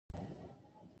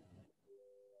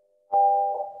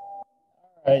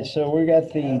All right, so we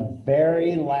got the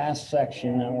very last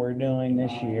section that we're doing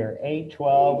this year,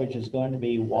 812, which is going to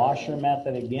be washer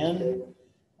method again.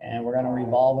 And we're going to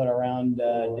revolve it around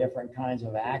different kinds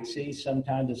of axes.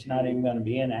 Sometimes it's not even going to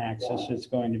be an axis. It's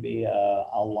going to be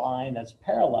a line that's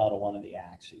parallel to one of the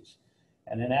axes.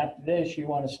 And then after this, you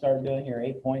want to start doing your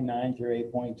 8.9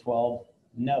 through 8.12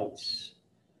 notes.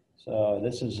 So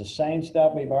this is the same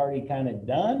stuff we've already kind of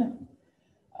done.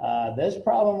 This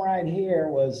problem right here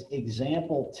was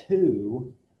example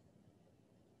 2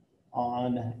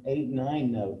 on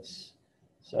 8-9 notes.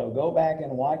 So go back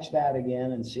and watch that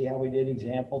again and see how we did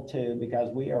example 2,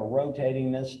 because we are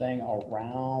rotating this thing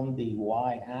around the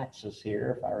y-axis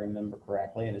here, if I remember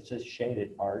correctly, and it's this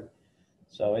shaded part.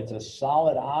 So it's a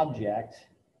solid object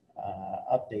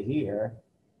up to here.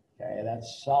 Okay,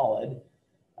 that's solid.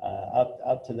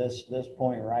 Up to this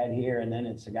point right here, and then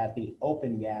it's got the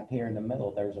open gap here in the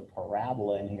middle. There's a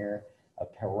parabola in here, a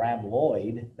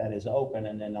paraboloid that is open,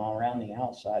 and then all around the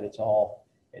outside it's all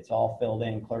filled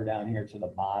in clear down here to the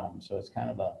bottom. So it's kind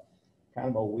of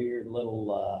a weird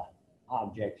little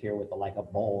object here with like a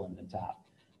bowl in the top.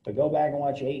 But go back and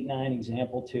watch 8-9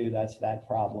 example 2. That's that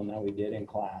problem that we did in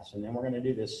class, and then we're going to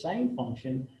do the same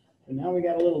function, and now we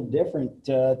got a little different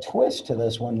twist to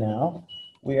this one now.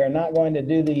 We are not going to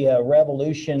do the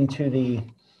revolution to the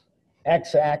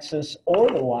x-axis or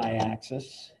the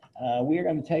y-axis. We are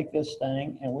going to take this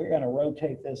thing and we're going to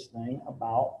rotate this thing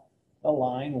about the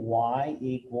line y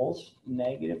equals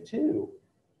 -2.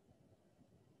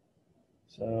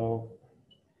 So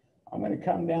I'm going to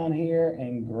come down here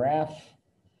and graph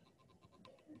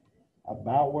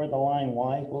about where the line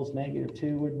y equals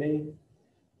 -2 would be.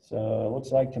 So it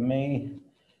looks like to me,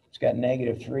 it's got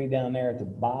 -3 down there at the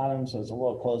bottom, so it's a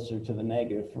little closer to the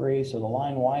 -3. So the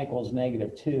line y equals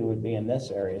 -2 would be in this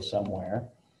area somewhere.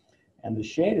 And the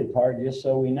shaded part, just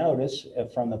so we notice,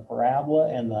 from the parabola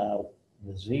and the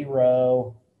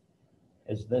 0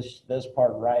 is this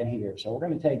part right here. So we're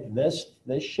going to take this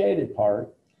shaded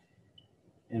part,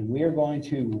 and we are going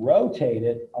to rotate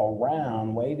it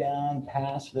around way down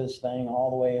past this thing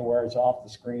all the way where it's off the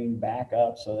screen, back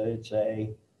up so that it's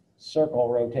a circle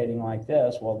rotating like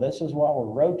this. Well, this is what we're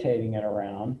rotating it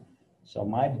around. So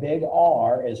my big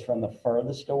R is from the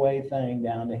furthest away thing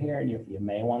down to here, and you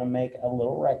may want to make a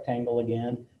little rectangle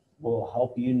again. We'll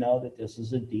help you know that this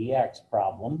is a dx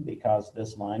problem because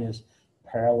this line is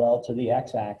parallel to the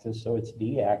x-axis, so it's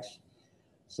dx.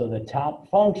 So the top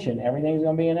function, everything's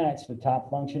going to be an x. The top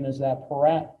function is that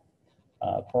parabola.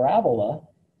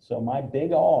 So my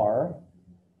big R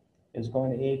is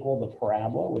going to equal the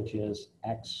parabola, which is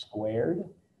x squared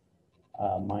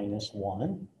minus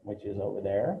 1, which is over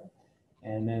there.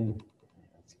 And then,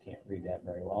 I can't read that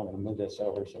very well. I'm going to move this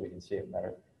over so we can see it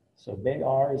better. So big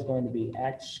R is going to be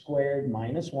x squared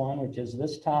minus 1, which is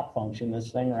this top function,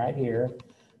 this thing right here,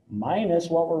 minus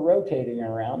what we're rotating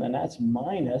around, and that's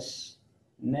minus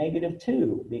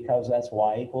 -2, because that's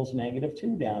y equals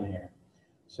 -2 down here.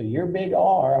 So your big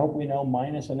R, I hope we know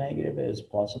minus a negative is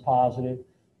plus a positive.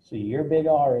 So your big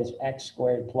R is x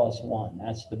squared plus 1.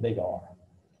 That's the big R.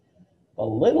 The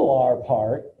little r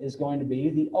part is going to be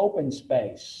the open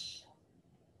space.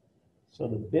 So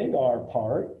the big R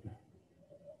part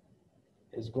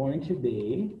is going to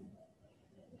be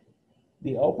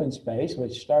the open space,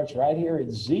 which starts right here at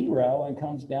 0 and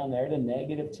comes down there to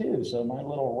 -2. So my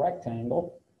little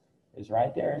rectangle is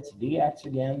right there. It's dx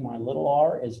again. My little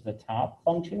r is the top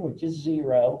function, which is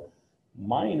 0,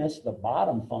 minus the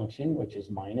bottom function, which is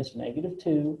minus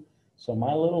 -2. So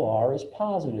my little r is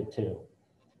 +2.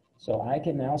 So I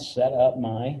can now set up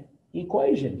my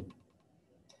equation.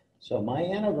 So my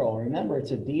integral, remember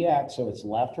it's a dx, so it's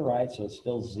left to right, so it's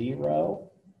still 0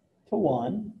 to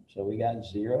 1. So we got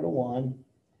 0 to 1.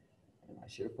 And I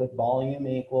should have put volume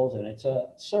equals, and it's a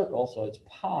circle, so it's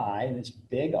pi, and it's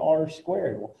big R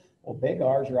squared. Well, big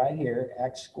R is right here,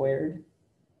 x squared.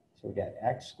 So we got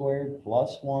x squared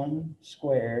plus 1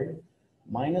 squared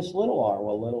minus little r.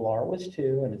 Well, little r was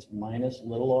 2, and it's minus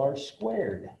little r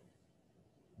squared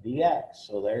dx.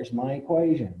 So there's my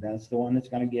equation. That's the one that's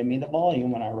going to give me the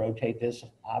volume when I rotate this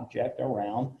object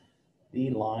around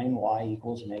the line y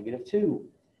equals -2.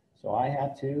 So I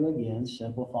have to, again,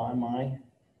 simplify my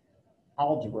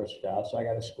algebra stuff. So I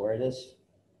got to square this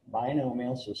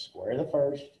binomial. So square the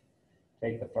first.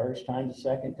 Take the first times the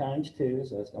second times 2.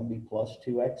 So it's going to be plus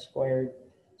 2x squared,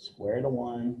 square to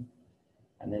 1,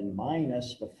 and then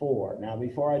minus the 4. Now,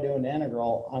 before I do an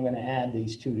integral, I'm going to add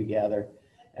these two together.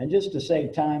 And just to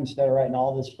save time, instead of writing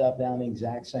all this stuff down the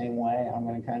exact same way, I'm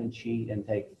going to kind of cheat and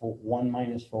take 1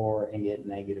 minus 4 and get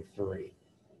 -3.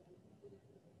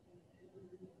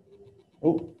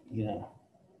 Oh, yeah.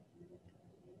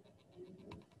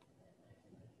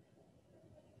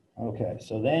 Okay,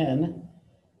 so then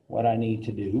what I need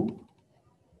to do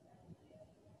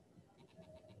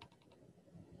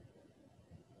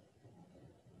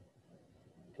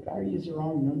did I use the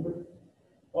wrong number?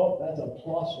 Oh, that's a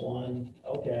 +1.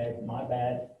 Okay, my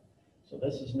bad. So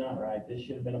this is not right. This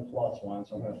should have been a +1,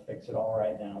 so I'm going to fix it all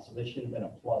right now. So this should have been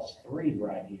a +3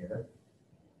 right here.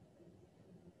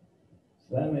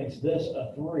 So that makes this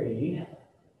a 3,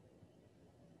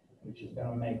 which is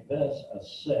going to make this a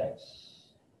 6,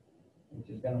 which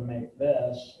is going to make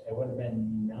this, it would have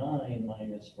been 9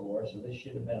 minus 4, so this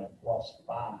should have been a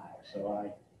 +5.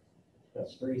 So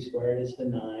that's 3 squared is the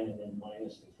 9, and then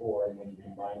minus the 4, and when you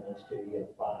combine those two, you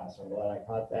get 5. So I'm glad I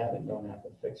caught that and don't have to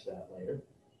fix that later.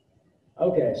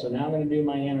 Okay, so now I'm going to do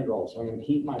my integral. So I'm going to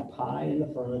keep my pi in the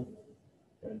front.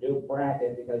 I'm going to do a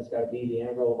bracket because it's got to be the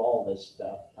integral of all this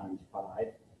stuff times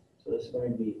pi. So this is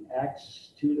going to be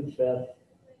x to the 5th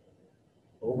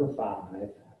over 5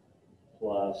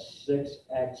 plus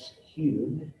 6x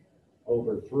cubed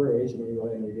over 3. So I'm going to go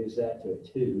ahead and reduce that to a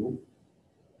 2.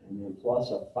 And then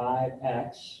plus a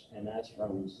 5x, and that's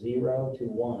from 0 to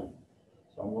 1.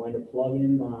 So I'm going to plug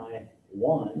in my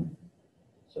 1.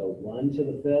 So 1 to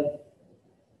the 5th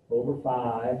over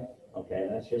 5. Okay,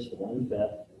 that's just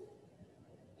 1/5.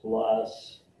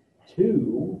 Plus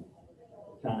 2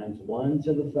 times 1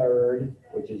 to the 3rd,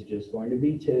 which is just going to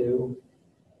be 2.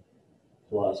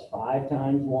 Plus 5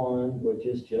 times 1, which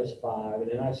is just 5.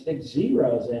 And then I stick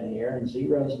zeros in here, and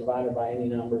zeros divided by any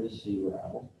number is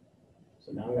 0.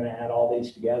 So now I'm going to add all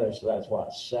these together. So that's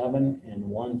what? 7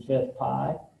 1/5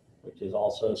 pi, which is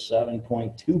also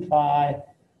 7.2 pi,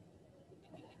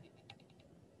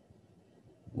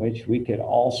 which we could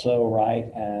also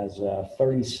write as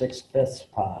 36/5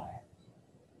 pi.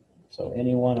 So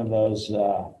any one of those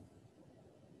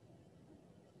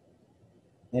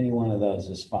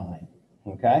is fine.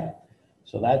 Okay?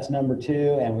 So that's number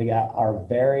 2, and we got our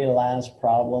very last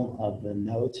problem of the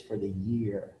notes for the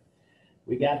year.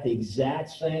 We got the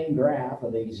exact same graph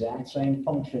of the exact same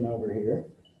function over here.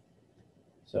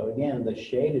 So again, the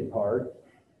shaded part,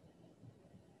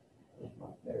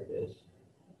 there it is.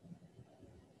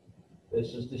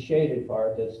 This is the shaded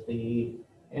part. That's the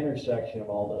intersection of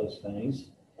all those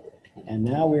things. And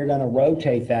now we're going to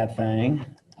rotate that thing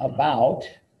about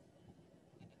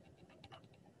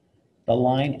the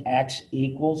line x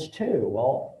equals 2.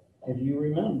 Well, if you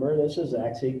remember, this is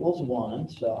x equals 1,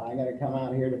 so I got to come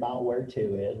out here to about where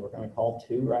 2 is. We're going to call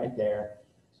 2 right there.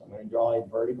 So I'm going to draw a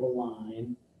vertical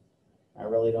line. I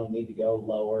really don't need to go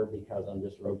lower because I'm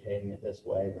just rotating it this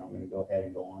way, but I'm going to go ahead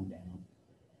and go on down.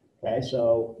 Okay,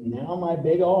 so now my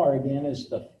big R again is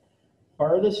the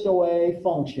furthest away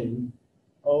function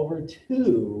over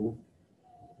to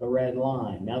the red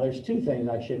line. Now there's 2 things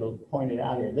I should have pointed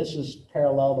out here. This is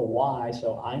parallel to y,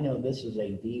 so I know this is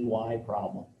a dy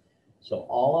problem. So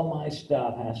all of my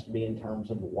stuff has to be in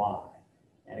terms of y.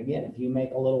 And again, if you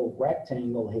make a little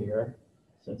rectangle here,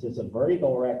 since it's a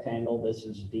vertical rectangle, this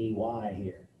is dy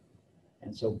here.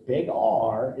 And so big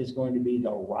R is going to be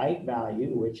the right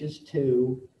value, which is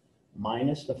 2,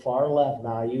 minus the far left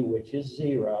value, which is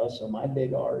 0. So my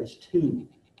big R is 2.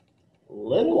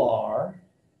 Little r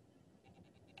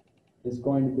is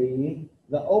going to be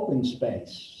the open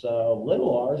space. So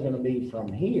little r is going to be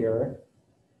from here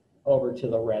over to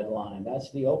the red line. That's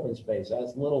the open space.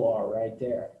 That's little r right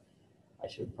there. I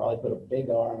should probably put a big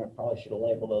R, and I probably should have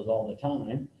labeled those all the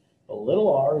time. The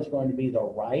little r is going to be the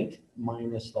right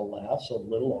minus the left, so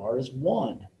little r is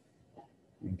 1.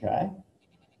 Okay?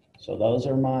 So those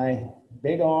are my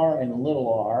big R and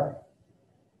little r.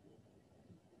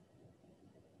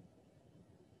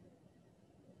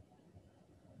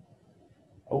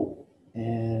 Oh,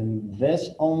 and this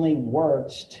only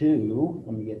works to,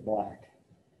 let me get black.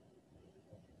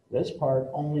 This part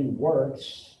only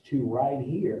works to right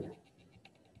here.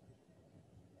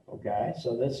 Okay,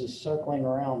 so this is circling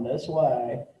around this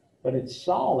way, but it's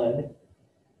solid.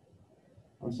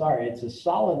 I'm sorry, it's a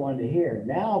solid one to here.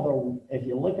 Now, if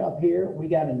you look up here, we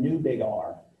got a new big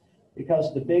R.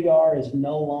 Because the big R is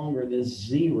no longer this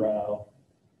 0.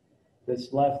 The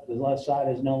left side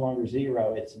is no longer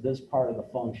 0. It's this part of the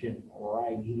function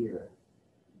right here.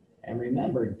 And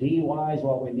remember, dy is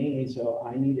what we need, so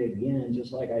I need, again,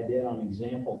 just like I did on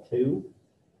example 2,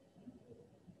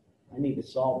 I need to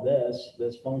solve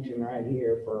this function right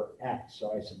here for x.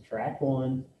 So I subtract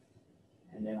 1,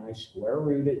 and then I square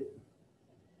root it.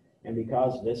 And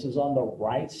because this is on the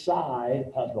right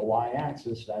side of the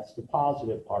y-axis, that's the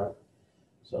positive part.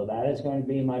 So that is going to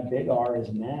be my big R is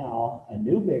now a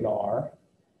new big R,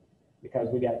 because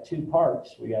we got 2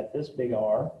 parts. We got this big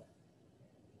R.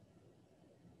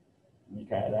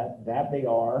 Okay, that big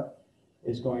R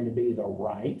is going to be the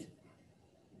right,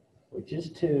 which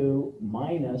is 2,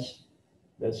 minus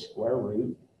the square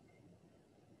root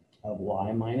of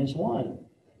y minus 1.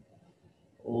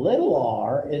 Little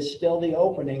r is still the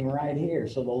opening right here.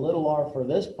 So the little r for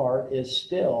this part is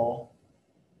still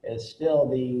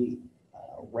the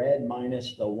red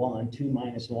minus the 1, 2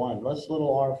 minus 1. This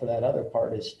little r for that other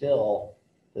part is still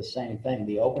the same thing.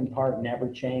 The open part never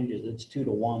changes. It's 2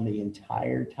 to 1 the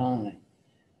entire time.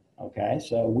 Okay,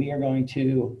 so we are going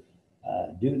to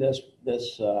do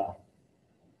this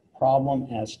problem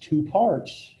as 2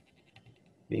 parts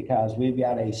because we've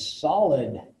got a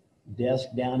solid disk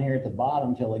down here at the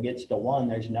bottom till it gets to 1.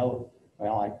 There's no,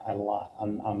 well,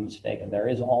 I'm mistaken. There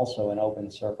is also an open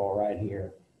circle right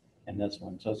here in this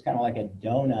one. So it's kind of like a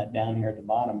donut down here at the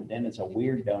bottom, but then it's a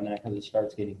weird donut because it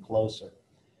starts getting closer.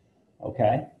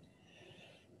 Okay,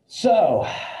 so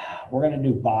we're going to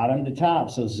do bottom to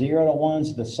top. So 0 to 1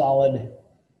 is the solid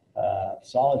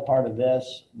part of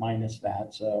this minus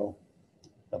that. So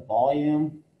the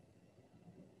volume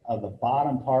of the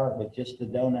bottom part with just the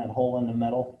donut hole in the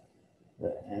middle.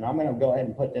 And I'm going to go ahead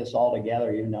and put this all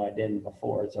together, even though I didn't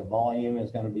before. It's a volume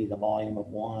is going to be the volume of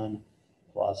 1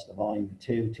 plus the volume of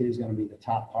 2. 2 is going to be the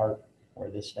top part where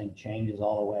this thing changes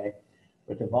all the way.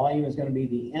 But the volume is going to be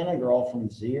the integral from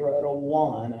 0 to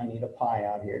 1. I need a pi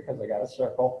out here because I got a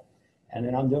circle. And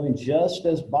then I'm doing just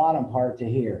this bottom part to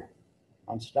here.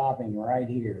 I'm stopping right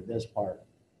here, this part.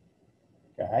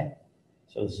 Okay?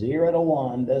 So 0 to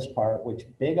 1, this part, which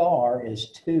big R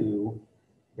is 2.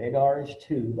 Big R is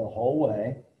 2 the whole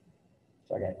way.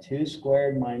 So I got 2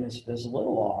 squared minus this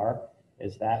little r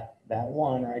is that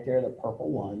 1 right there, the purple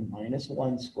 1, minus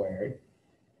 1 squared.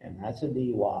 And that's a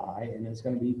dy. And it's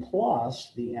going to be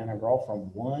plus the integral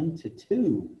from 1 to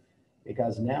 2.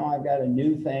 Because now I've got a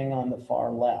new thing on the far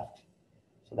left.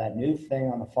 So that new thing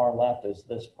on the far left is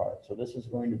this part. So this is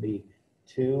going to be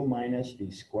 2 minus the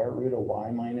square root of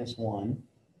y minus 1.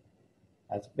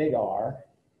 That's big R.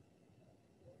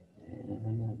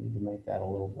 And I need to make that a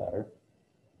little better.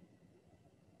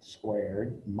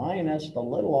 Squared minus the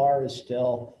little r is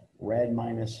still red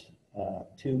minus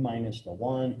 2 minus the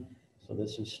 1. So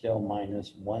this is still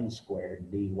minus 1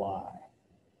 squared dy.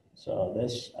 So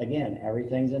this, again,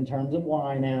 everything's in terms of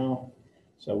y now.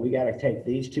 So we got to take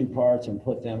these 2 parts and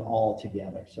put them all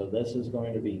together. So this is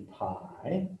going to be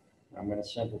pi. I'm going to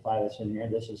simplify this in here.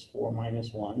 This is 4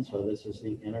 minus 1. So this is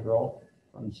the integral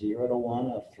from 0 to 1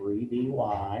 of 3 dy.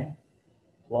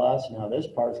 Plus, now this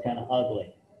part's kind of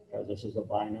ugly because this is a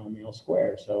binomial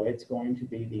square. So it's going to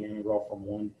be the integral from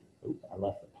 1, oops, I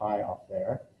left the pi off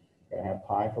there. Going to have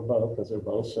pi for both because they're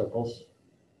both circles.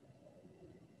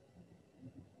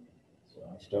 So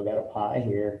I still got a pi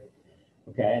here.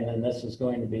 Okay, and then this is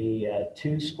going to be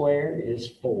 2 squared is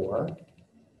 4.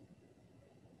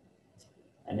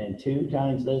 And then 2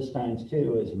 times this times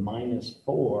 2 is minus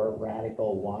 4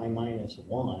 radical y minus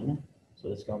 1. So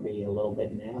it's going to be a little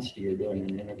bit nastier doing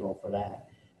an integral for that.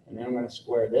 And then I'm going to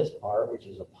square this part, which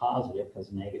is a positive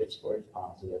because negative squared is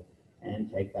positive, and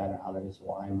take that out as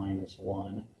y minus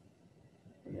 1.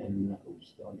 And then,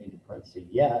 oops, don't need a parenthesis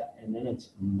yet. And then it's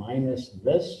minus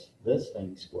this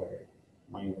thing squared,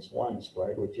 minus 1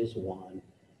 squared, which is 1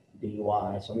 dy.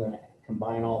 So I'm going to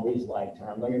combine all these like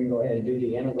terms. I'm going to go ahead and do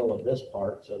the integral of this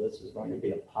part. So this is going to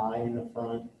be a pi in the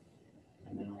front.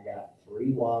 And then I got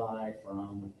 3y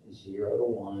from 0 to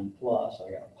 1 plus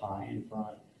I got a pi in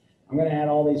front. I'm going to add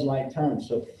all these like terms.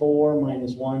 So 4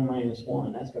 minus 1 minus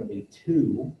 1, that's going to be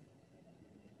 2.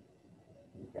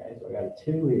 Okay, so I got a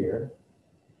 2 here.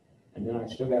 And then I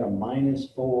still got a minus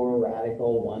 4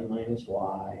 radical 1 minus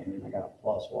y. And then I got a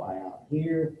plus y out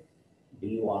here,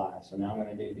 dy. So now I'm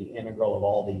going to do the integral of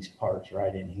all these parts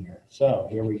right in here. So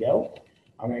here we go.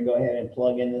 I'm going to go ahead and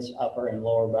plug in this upper and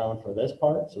lower bound for this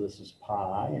part. So this is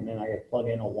pi, and then I get plug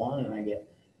in a 1, and I get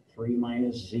 3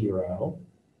 minus 0.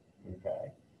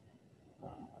 Okay.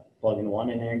 Plug in 1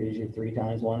 in there gives you 3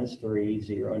 times 1 is 3.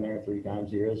 0 in there, 3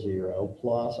 times 0 is 0.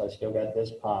 Plus, I still got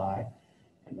this pi.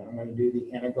 And then I'm going to do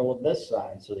the integral of this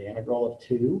side. So the integral of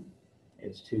 2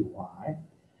 is 2y.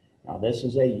 Now this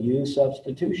is a u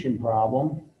substitution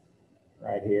problem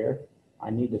right here. I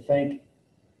need to think,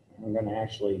 I'm going to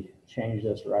actually change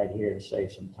this right here to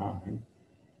save some time.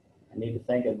 I need to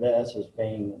think of this as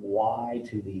being y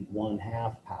to the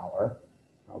 1/2 power,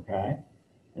 okay,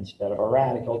 instead of a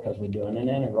radical because we're doing an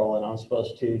integral, and I'm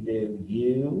supposed to do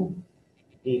u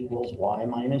equals y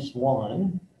minus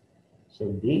 1. So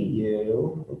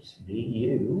du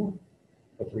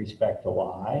with respect to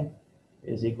y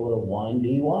is equal to 1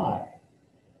 dy.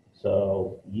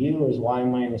 So u is y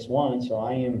minus 1, so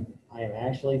I I am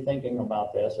actually thinking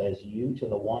about this as u to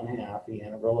the 1/2, the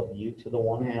integral of u to the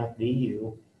 1/2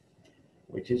 du,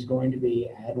 which is going to be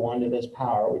add 1 to this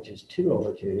power, which is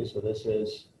 2/2. So this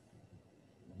is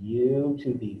u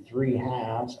to the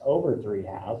 3/2 over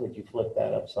 3/2. If you flip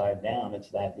that upside down,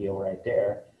 it's that deal right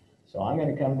there. So I'm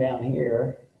going to come down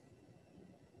here,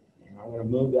 and I'm going to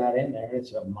move that in there.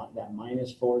 It's that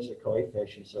 -4 is the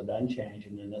coefficient, so it doesn't change.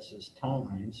 And then this is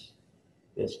times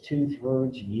this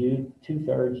 2/3 u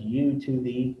to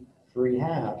the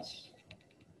 3/2.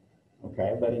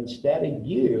 Okay, but instead of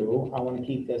u, I want to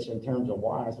keep this in terms of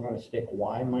y, so I'm going to stick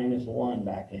y minus 1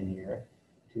 back in here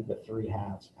to the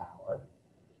 3/2 power.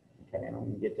 Okay, and I'm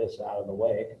going to get this out of the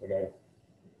way because I got to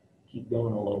keep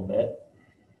going a little bit.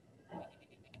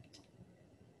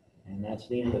 And that's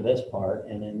the end of this part.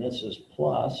 And then this is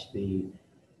plus the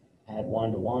add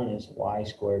 1 to 1 is y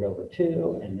squared over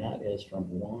 2, and that is from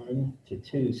 1 to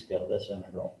 2 still, this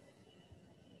integral.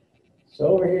 So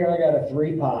over here I got a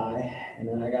 3 pi, and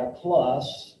then I got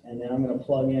plus, and then I'm going to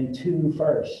plug in 2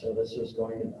 first. So this is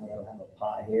going to, I'm going to have a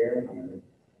pi here, and I'm going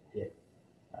to get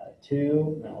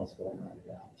 2, now let's go ahead and write it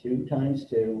down. 2 times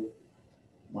 2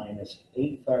 minus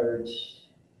 8/3,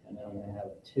 and then I'm going to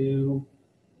have 2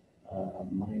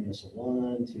 minus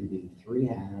 1 to the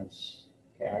 3/2.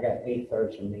 Okay, I got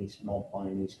 8/3 from these,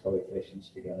 multiplying these coefficients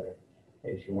together,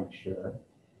 in case you weren't sure.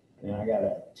 And then I got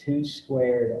a 2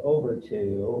 squared over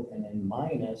 2, and then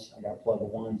minus, I got to plug the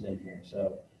 1's in here.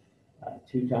 So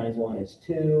 2 times 1 is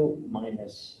 2,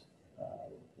 minus,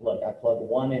 look, I plug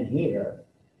 1 in here.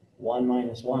 1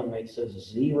 minus 1 makes us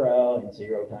 0, and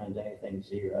 0 times anything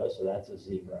 0, so that's a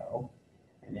 0.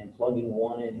 And then plugging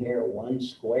 1 in here, 1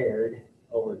 squared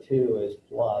over 2 is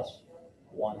plus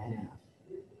 1/2,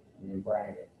 and then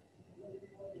bracket.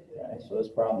 Okay, so this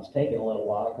problem's taking a little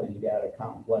while because you got a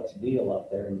complex deal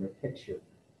up there in your picture.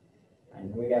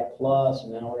 And we got plus,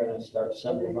 and now we're going to start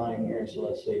simplifying here. So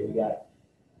let's see, we got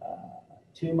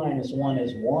 2 minus 1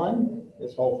 is 1.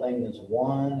 This whole thing is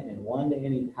 1, and 1 to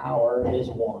any power is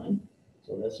 1.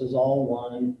 So this is all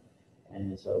 1.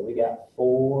 And so we got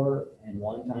 4, and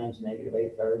 1 times negative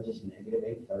 8/3 is negative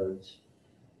 8/3.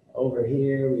 Over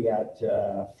here, we got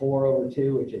 4 over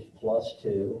 2, which is plus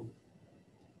 2.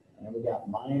 And then we got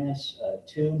minus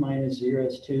 2 minus 0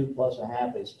 is 2, plus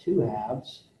 1/2 is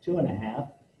 2/2,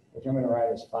 2.5, which I'm going to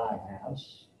write as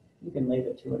 5/2. You can leave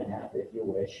it 2.5 if you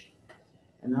wish.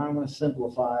 And now I'm going to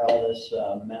simplify all this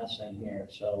mess in here.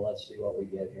 So let's see what we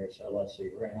get here. So let's see,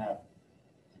 we're going to have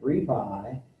 3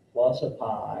 pi plus a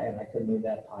pi, and I could move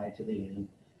that pi to the end.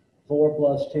 4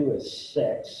 plus 2 is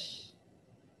 6.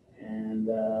 And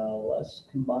let's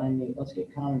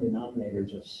get common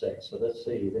denominators of 6. So let's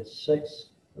see, this 6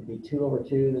 would be 2 over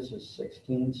 2. This is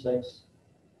 16/6.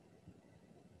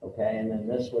 Okay, and then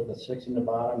this with the 6 in the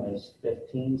bottom is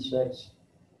 15/6.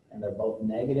 And they're both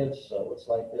negative, so it looks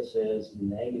like this is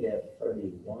negative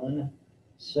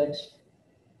 31/6.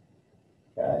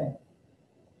 Okay,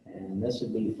 and this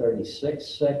would be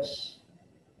 36/6.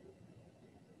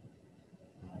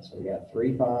 So we got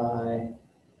 3 pi,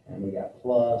 and we got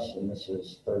plus, and this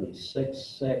is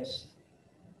 36/6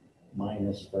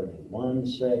 minus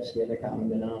 31/6. Get a common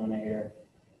denominator.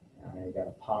 You got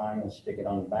a pi, I'm going to stick it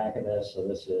on the back of this, so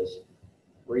this is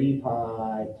 3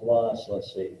 pi plus,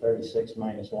 let's see, 36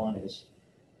 minus 1 is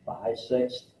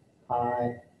 5/6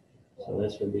 pi. So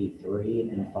this would be 3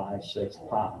 5/6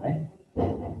 pi.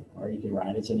 Or you can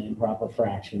write it's an improper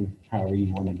fraction, however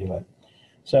you want to do it.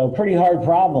 So pretty hard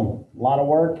problem, a lot of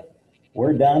work.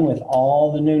 We're done with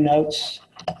all the new notes.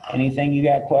 Anything you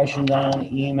got questions on,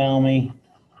 email me.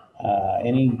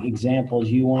 Any examples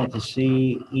you want to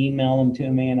see, email them to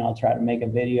me, and I'll try to make a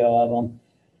video of them.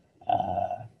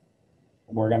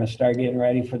 We're going to start getting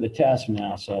ready for the test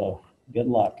now, so good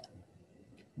luck.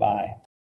 Bye.